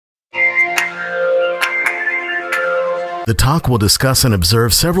The talk will discuss and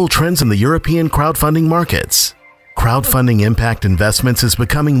observe several trends in the European crowdfunding markets. Crowdfunding impact investments is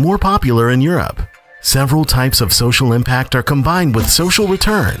becoming more popular in Europe. Several types of social impact are combined with social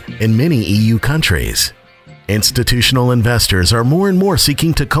return in many EU countries. Institutional investors are more and more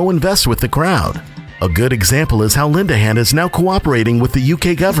seeking to co-invest with the crowd. A good example is how Lendahand is now cooperating with the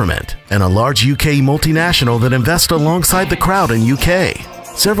UK government and a large UK multinational that invests alongside the crowd in UK.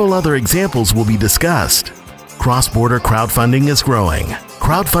 Several other examples will be discussed. Cross-border crowdfunding is growing.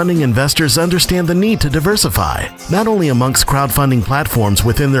 Crowdfunding investors understand the need to diversify, not only amongst crowdfunding platforms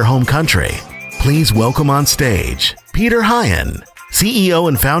within their home country. Please welcome on stage Peter Heijen, CEO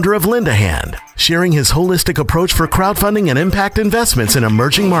and founder of Lendahand, sharing his holistic approach for crowdfunding and impact investments in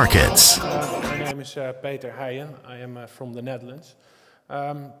emerging markets. My name is Peter Heijen. I am from the Netherlands.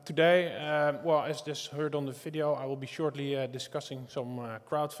 Today, as just heard on the video, I will be shortly discussing some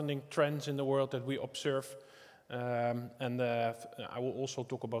crowdfunding trends in the world that we observe. I will also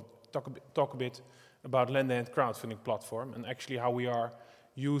talk a bit about Lendahand crowdfunding platform and actually how we are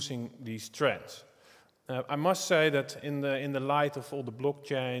using these trends. I must say that in the light of all the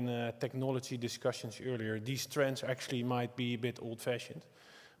blockchain technology discussions earlier, these trends actually might be a bit old-fashioned,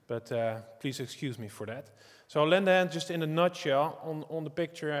 but please excuse me for that. So Lendahand, just in a nutshell, on the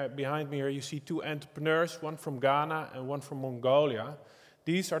picture behind me here, you see two entrepreneurs, one from Ghana and one from Mongolia.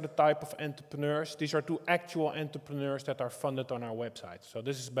 These are the type of entrepreneurs. These are two actual entrepreneurs that are funded on our website. So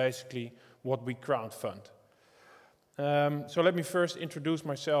this is basically what we crowdfund. So let me first introduce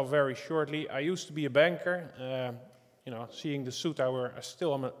myself very shortly. I used to be a banker. Seeing the suit, I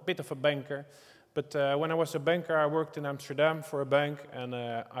still am a bit of a banker. But when I was a banker, I worked in Amsterdam for a bank, and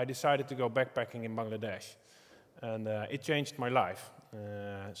I decided to go backpacking in Bangladesh. And it changed my life.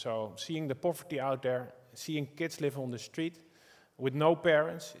 So seeing the poverty out there, seeing kids live on the street with no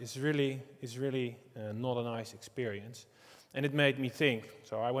parents is really not a nice experience. And it made me think.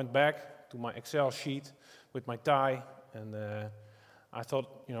 So I went back to my Excel sheet with my tie, and I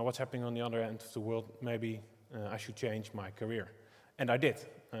thought, what's happening on the other end of the world? Maybe I should change my career. And I did.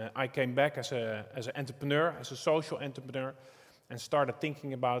 I came back as an entrepreneur, as a social entrepreneur, and started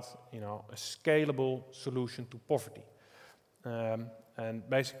thinking about, a scalable solution to poverty. And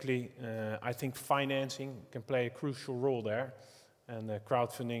basically, I think financing can play a crucial role there. And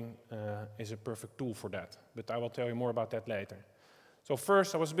crowdfunding is a perfect tool for that. But I will tell you more about that later. So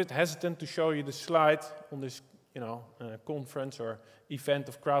first, I was a bit hesitant to show you the slide on this, conference or event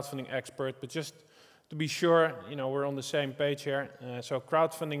of crowdfunding expert. But just to be sure, we're on the same page here. So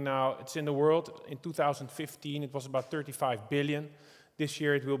crowdfunding now, it's in the world. In 2015, it was about 35 billion. This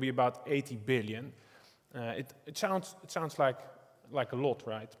year, it will be about 80 billion. It sounds like a lot,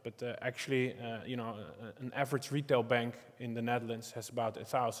 right? But actually, an average retail bank in the Netherlands has about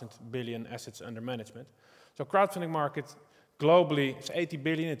 1,000 billion assets under management. So crowdfunding market globally is 80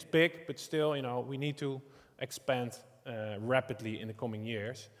 billion. It's big, but still, we need to expand rapidly in the coming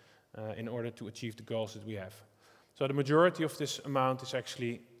years in order to achieve the goals that we have. So the majority of this amount is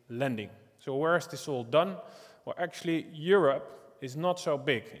actually lending. So where is this all done? Well, actually, Europe is not so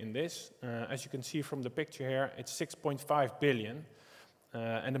big in this. As you can see from the picture here, it's 6.5 billion.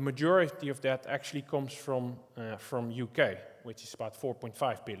 And the majority of that actually comes from UK, which is about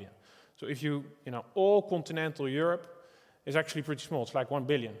 4.5 billion. So if all continental Europe is actually pretty small. It's like 1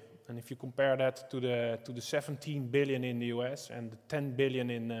 billion. And if you compare that to the 17 billion in the US and the 10 billion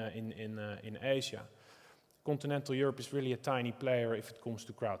in Asia, continental Europe is really a tiny player if it comes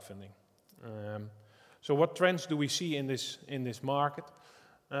to crowdfunding. So what trends do we see in this market?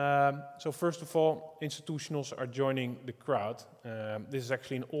 So first of all, institutionals are joining the crowd. This is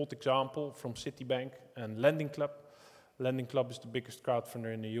actually an old example from Citibank and Lending Club. Lending Club is the biggest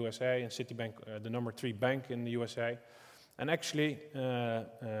crowdfunder in the USA, and Citibank the number 3 bank in the USA. And actually,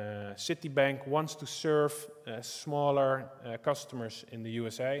 Citibank wants to serve smaller customers in the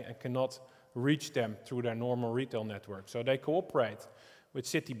USA and cannot reach them through their normal retail network. So they cooperate with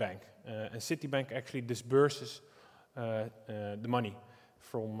Citibank, and Citibank actually disburses the money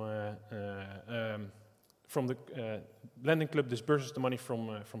from the Lending Club disburses the money from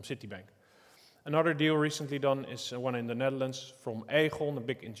Citibank. Another deal recently done is one in the Netherlands from Heijen, a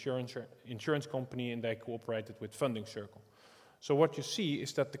big insurance company, and they cooperated with Funding Circle. So what you see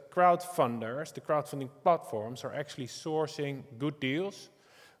is that the crowdfunders, the crowdfunding platforms, are actually sourcing good deals,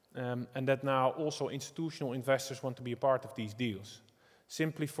 and that now also institutional investors want to be a part of these deals.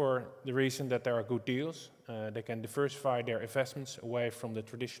 Simply for the reason that there are good deals, they can diversify their investments away from the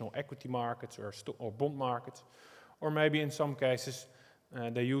traditional equity markets or bond markets, or maybe in some cases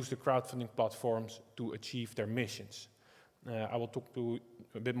they use the crowdfunding platforms to achieve their missions. I will talk to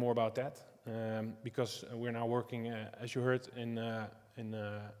a bit more about that because we're now working, as you heard, in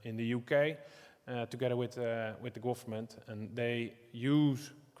the UK together with the government, and they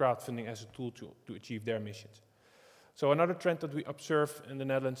use crowdfunding as a tool to achieve their missions. So another trend that we observe in the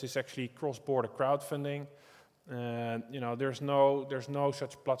Netherlands is actually cross-border crowdfunding. There's no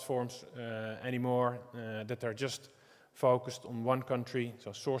such platforms anymore that are just focused on one country,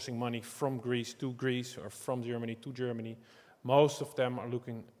 so sourcing money from Greece to Greece or from Germany to Germany. Most of them are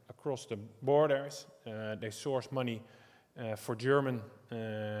looking across the borders. They source money for German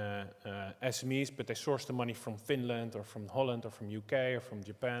SMEs, but they source the money from Finland or from Holland or from UK or from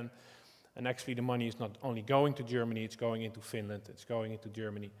Japan. And actually the money is not only going to Germany, it's going into Finland, it's going into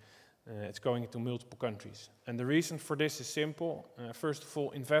Germany, it's going into multiple countries. And the reason for this is simple. First of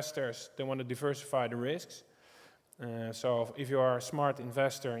all, investors, they want to diversify the risks. So if you are a smart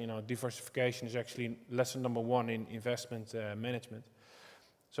investor, diversification is actually lesson number one in investment management.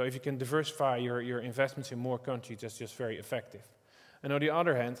 So if you can diversify your investments in more countries, that's just very effective. And on the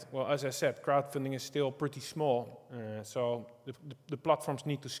other hand, well, as I said, crowdfunding is still pretty small. So the platforms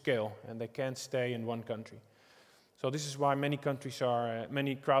need to scale, and they can't stay in one country. So this is why many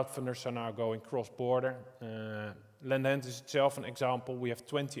crowdfunders are now going cross-border. Lendahand is itself an example. We have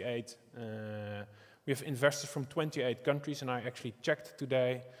 28. We have investors from 28 countries, and I actually checked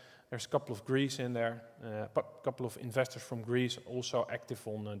today. There's a couple of Greece in there, a couple of investors from Greece also active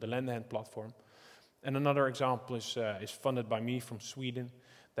on the Lendahand platform. And another example is Fundedbyme from Sweden.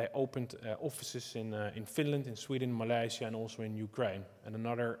 They opened offices in Finland, in Sweden, Malaysia, and also in Ukraine. And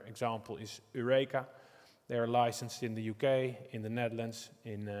another example is Eureeca. They are licensed in the UK, in the Netherlands,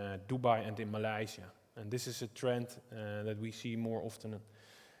 in Dubai, and in Malaysia. And this is a trend that we see more often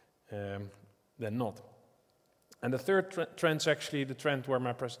than not. And the third trend is actually the trend where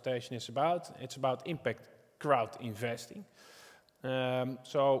my presentation is about. It's about impact crowd investing.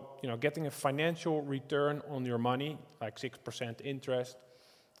 Getting a financial return on your money, like 6% interest,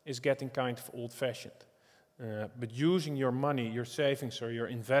 is getting kind of old-fashioned. But using your money, your savings or your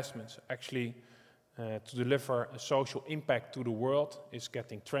investments actually to deliver a social impact to the world is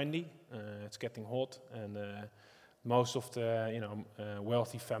getting trendy, it's getting hot, and most of the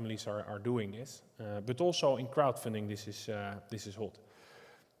wealthy families are doing this. But also in crowdfunding, this is hot.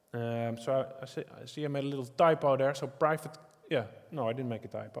 I see I made a little typo there. So no, I didn't make a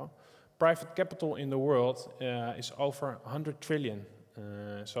typo. Private capital in the world is over 100 trillion.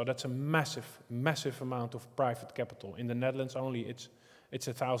 So that's a massive, massive amount of private capital. In the Netherlands only, it's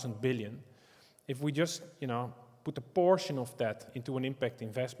 1,000 billion. If we just, put a portion of that into an impact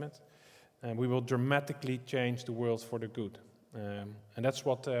investment, we will dramatically change the world for the good. And that's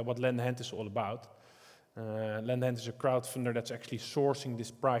what Lendahand is all about. Lendahand is a crowdfunder that's actually sourcing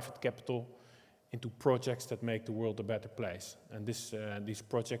this private capital into projects that make the world a better place. And these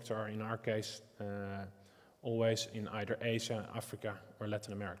projects are, in our case, always in either Asia, Africa, or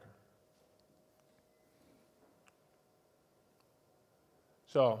Latin America.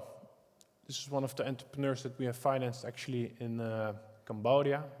 So, this is one of the entrepreneurs that we have financed actually in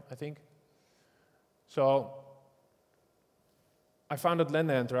Cambodia, I think. So, I founded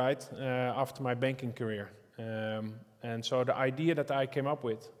Lendahand, right, after my banking career. And so the idea that I came up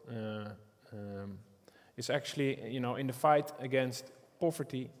with is actually, in the fight against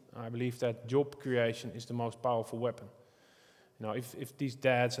poverty, I believe that job creation is the most powerful weapon. If these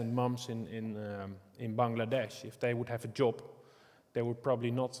dads and moms in Bangladesh, if they would have a job, they would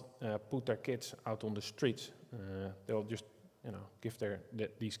probably not put their kids out on the streets. They'll just, give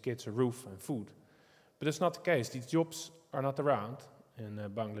these kids a roof and food. But that's not the case. These jobs are not around in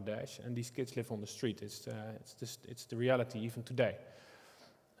Bangladesh, and these kids live on the street. It's the reality even today.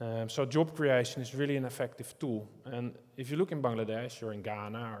 So job creation is really an effective tool. And if you look in Bangladesh or in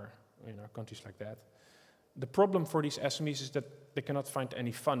Ghana or countries like that, the problem for these SMEs is that they cannot find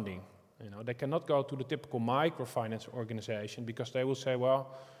any funding. They cannot go to the typical microfinance organization because they will say,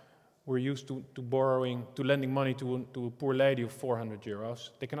 well, we're used to lending money to a poor lady of 400 euros.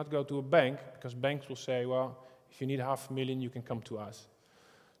 They cannot go to a bank because banks will say, well, if you need 500,000, you can come to us.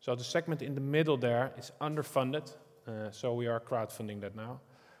 So the segment in the middle there is underfunded. So we are crowdfunding that now.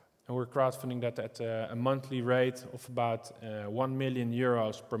 And we're crowdfunding that at a monthly rate of about 1 million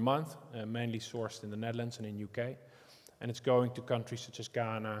euros per month, mainly sourced in the Netherlands and in UK. And it's going to countries such as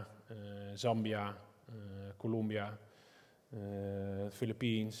Ghana, Zambia, Colombia,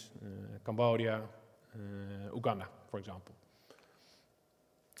 Philippines, Cambodia, Uganda, for example.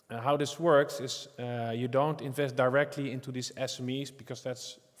 How this works is you don't invest directly into these SMEs because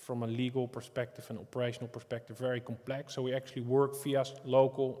that's, from a legal perspective and operational perspective, very complex. So we actually work via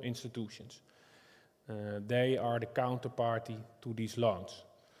local institutions. they are the counterparty to these loans,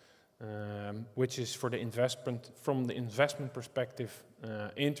 which is for the investment, from the investment perspective,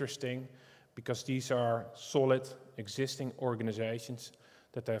 interesting, because these are solid existing organizations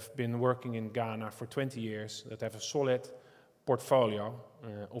that have been working in Ghana for 20 years, that have a solid portfolio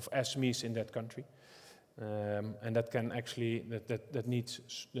of SMEs in that country, and that can actually, that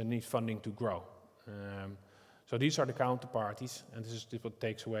needs funding to grow. So these are the counterparties, and this is what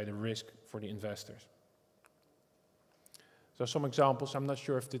takes away the risk for the investors. So some examples, I'm not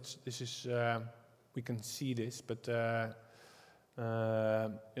sure if this is, we can see this, but you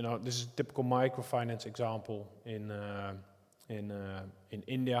know, this is a typical microfinance example in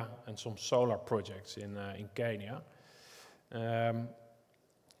India, and some solar projects in Kenya.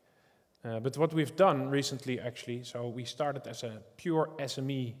 But what we've done recently, actually, so we started as a pure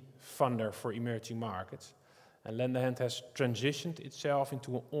SME funder for emerging markets, and Lendahand has transitioned itself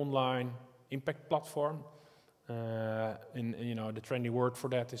into an online impact platform. You know, the trendy word for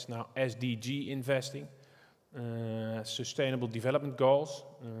that is now SDG investing, Sustainable Development Goals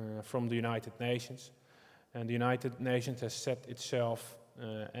from the United Nations. And the United Nations has set itself,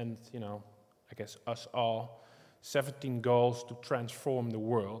 and you know, I guess us all, 17 goals to transform the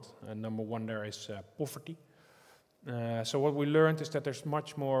world. And number one there is poverty. So what we learned is that there's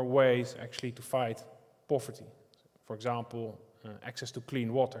much more ways actually to fight poverty. For example, access to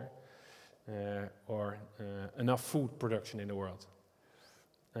clean water, or enough food production in the world.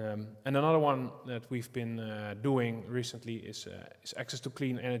 And another one that we've been doing recently is access to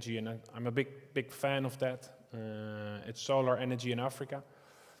clean energy, and I'm a big fan of that. It's solar energy in Africa,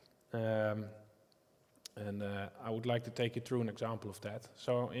 and I would like to take you through an example of that.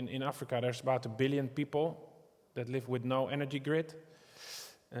 So in Africa, there's about 1 billion people that live with no energy grid,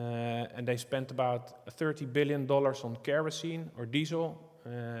 and they spent about $30 billion on kerosene or diesel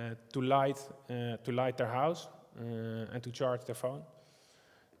to light their house and to charge their phone.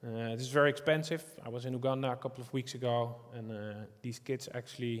 This is very expensive. I was in Uganda a couple of weeks ago, and these kids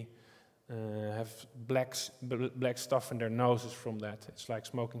actually have black stuff in their noses from that. It's like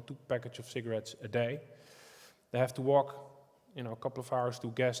smoking 2 packages of cigarettes a day. They have to walk, you know, a couple of hours to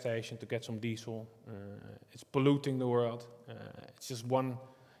a gas station to get some diesel. It's polluting the world. It's just one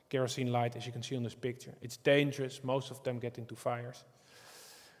kerosene light, as you can see on this picture. It's dangerous. Most of them get into fires.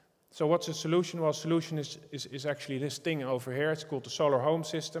 So what's the solution? Well, the solution is actually this thing over here. It's called the solar home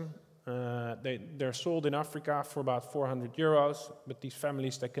system. They're sold in Africa for about 400 euros, but these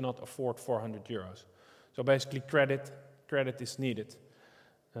families, they cannot afford 400 euros. So basically credit is needed.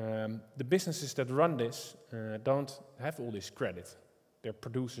 The businesses that run this don't have all this credit. They're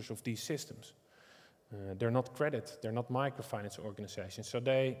producers of these systems. They're not credit, they're not microfinance organizations, so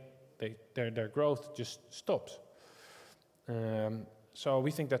their growth just stops. So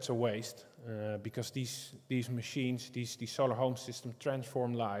we think that's a waste, because these machines, these solar home systems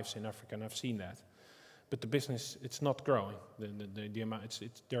transform lives in Africa, and I've seen that. But the business, it's not growing. The amount,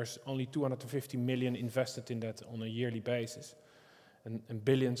 there's only 250 million invested in that on a yearly basis, and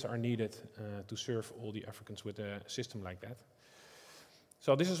billions are needed to serve all the Africans with a system like that.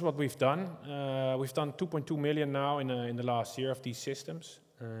 So this is what we've done. We've done 2.2 million now in the last year of these systems.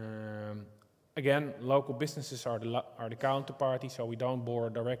 Again, local businesses are the counterparty, so we don't borrow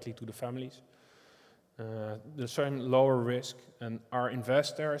directly to the families. The same lower risk, and our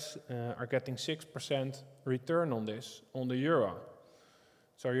investors are getting 6% return on this, on the euro.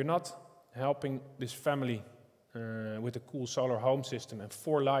 So you're not helping this family with a cool solar home system and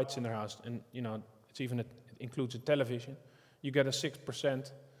 4 lights in their house, and you know, it includes a television. You get a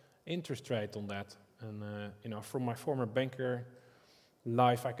 6% interest rate on that, and you know, from my former banker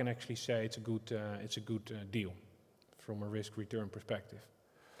life, I can actually say it's a good deal from a risk-return perspective.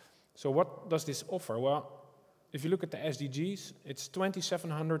 So what does this offer? Well, if you look at the SDGs, it's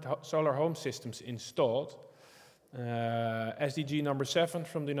 2,700 solar home systems installed. SDG number 7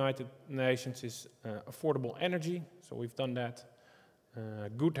 from the United Nations is affordable energy, so we've done that.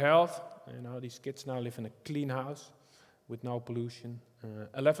 Good health, you know, these kids now live in a clean house with no pollution.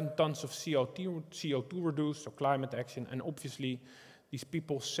 11 tons of CO2 reduced, so climate action, and obviously these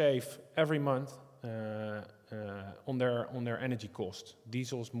people save every month on their energy costs.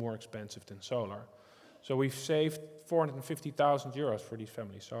 Diesel is more expensive than solar. So we've saved 450,000 euros for these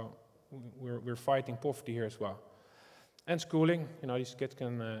families. So we're fighting poverty here as well. And schooling, you know, these kids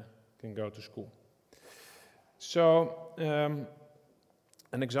can go to school. So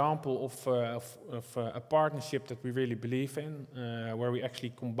an example of a partnership that we really believe in, where we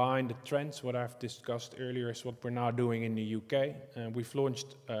actually combine the trends, what I've discussed earlier, is what we're now doing in the UK. We've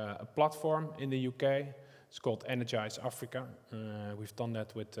launched a platform in the UK It's called Energize Africa. We've done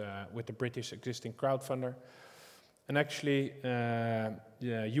that with the British existing crowdfunder. And actually,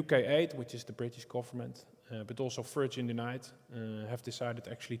 UK8, which is the British government, but also Virgin Unite, have decided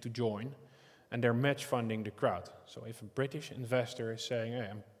actually to join. And they're match funding the crowd. So if a British investor is saying, hey,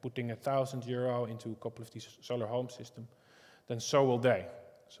 I'm putting €1,000 into a couple of these solar home systems, then so will they.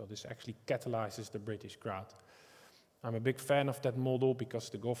 So this actually catalyzes the British crowd. I'm a big fan of that model because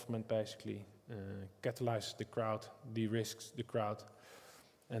the government basically catalyzes the crowd, de-risks the crowd,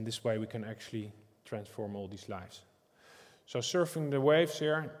 and this way we can actually transform all these lives. So surfing the waves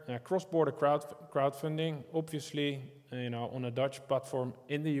here, cross-border crowdfunding, obviously, on a Dutch platform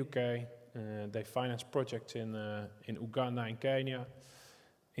in the UK. They finance projects in Uganda and Kenya.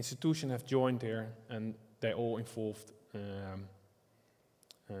 Institutions have joined here, and they all involved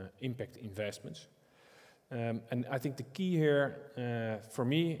impact investments. And I think the key here for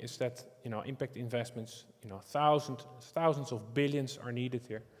me is that impact investments, thousands of billions are needed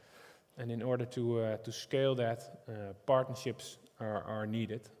here, and in order to scale that, partnerships are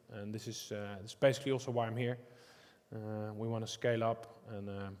needed. And this is basically also why I'm here. We want to scale up,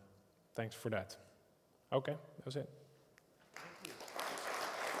 and thanks for that. Okay, that was it. Thank you.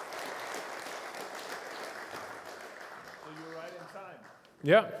 So you're right in time.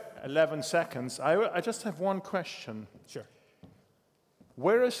 Yeah. 11 seconds. I just have one question. Sure.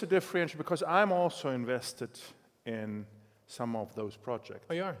 Where is the differential? Because I'm also invested in some of those projects.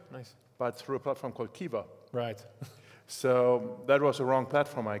 Oh, you are? Nice. But through a platform called Kiva. Right. So that was the wrong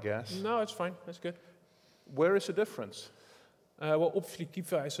platform, I guess. No, it's fine. That's good. Where is the difference? Well, obviously,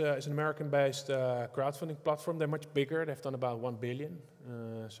 Kiva is an American-based crowdfunding platform. They're much bigger. They've done about 1 billion.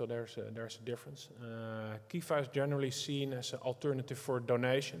 So there's a difference. Kiva is generally seen as an alternative for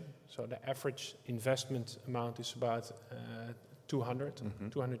donation. So the average investment amount is about 200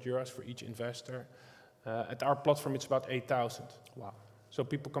 euros for each investor. At our platform, it's about 8,000. Wow. So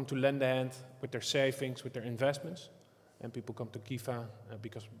people come to Lendahand with their savings, with their investments, and people come to Kiva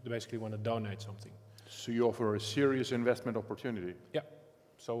because they basically want to donate something. So you offer a serious investment opportunity. Yeah.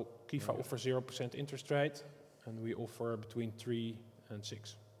 So Kiva offers 0% interest rate, and we offer between 3 and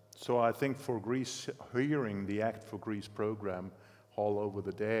 6. So I think for Greece, hearing the Act for Greece program all over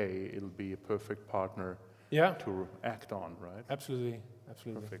the day, it'll be a perfect partner to act on, right? Absolutely.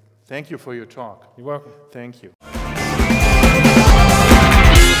 Absolutely. Perfect. Thank you for your talk. You're welcome. Thank you.